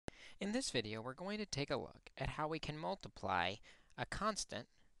In this video, we're going to take a look at how we can multiply a constant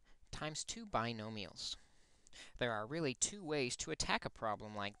times two binomials. There are really two ways to attack a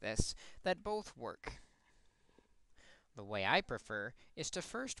problem like this that both work. The way I prefer is to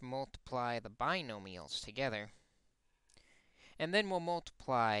first multiply the binomials together, and then we'll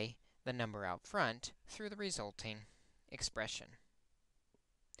multiply the number out front through the resulting expression.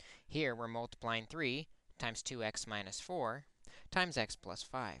 Here, we're multiplying 3 times 2x minus 4 times x plus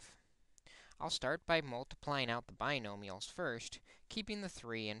 5. I'll start by multiplying out the binomials first, keeping the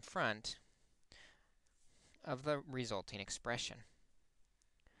 3 in front of the resulting expression.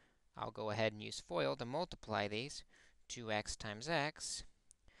 I'll go ahead and use FOIL to multiply these. 2x times x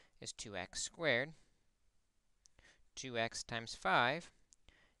is 2x squared. 2x times 5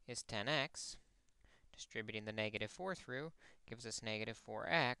 is 10x. Distributing the negative 4 through gives us negative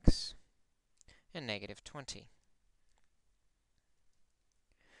 4x and negative 20.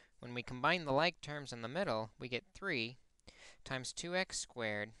 When we combine the like terms in the middle, we get 3 times 2x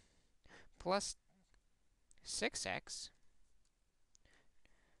squared plus 6x.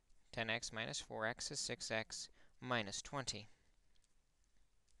 10x minus 4x is 6x minus 20.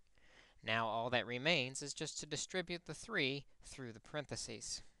 Now all that remains is just to distribute the 3 through the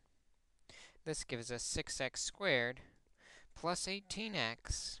parentheses. This gives us 6x squared plus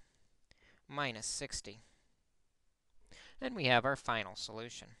 18x minus 60. And we have our final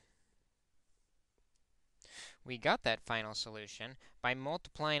solution. We got that final solution by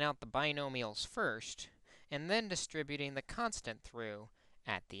multiplying out the binomials first and then distributing the constant through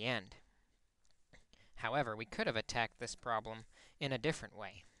at the end. However, we could have attacked this problem in a different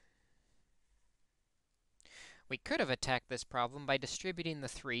way. We could have attacked this problem by distributing the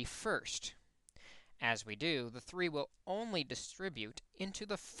 3 first. As we do, the 3 will only distribute into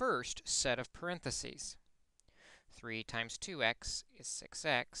the first set of parentheses. 3 times 2x is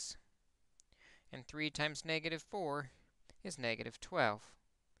 6x, and 3 times negative 4 is negative 12.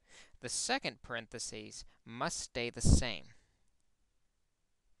 The second parentheses must stay the same.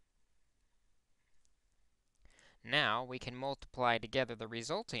 Now we can multiply together the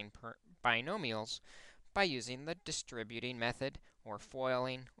resulting binomials by using the distributing method, or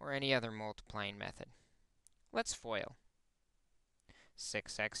foiling, or any other multiplying method. Let's FOIL.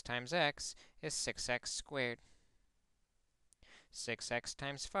 6x times x is 6x squared. 6x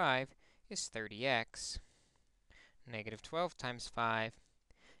times 5 is 30x. Negative 12 times 5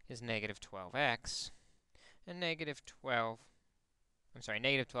 is negative 12x. And negative 12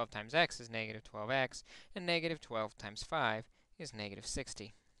 times x is negative 12x. And negative 12 times 5 is negative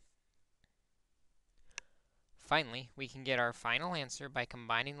 60. Finally, we can get our final answer by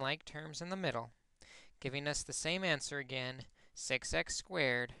combining like terms in the middle, giving us the same answer again, 6x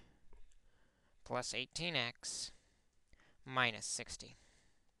squared plus 18x minus 60.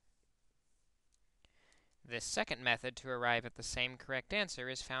 This second method to arrive at the same correct answer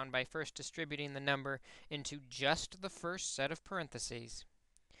is found by first distributing the number into just the first set of parentheses,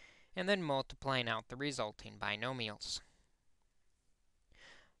 and then multiplying out the resulting binomials.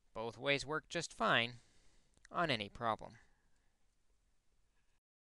 Both ways work just fine on any problem.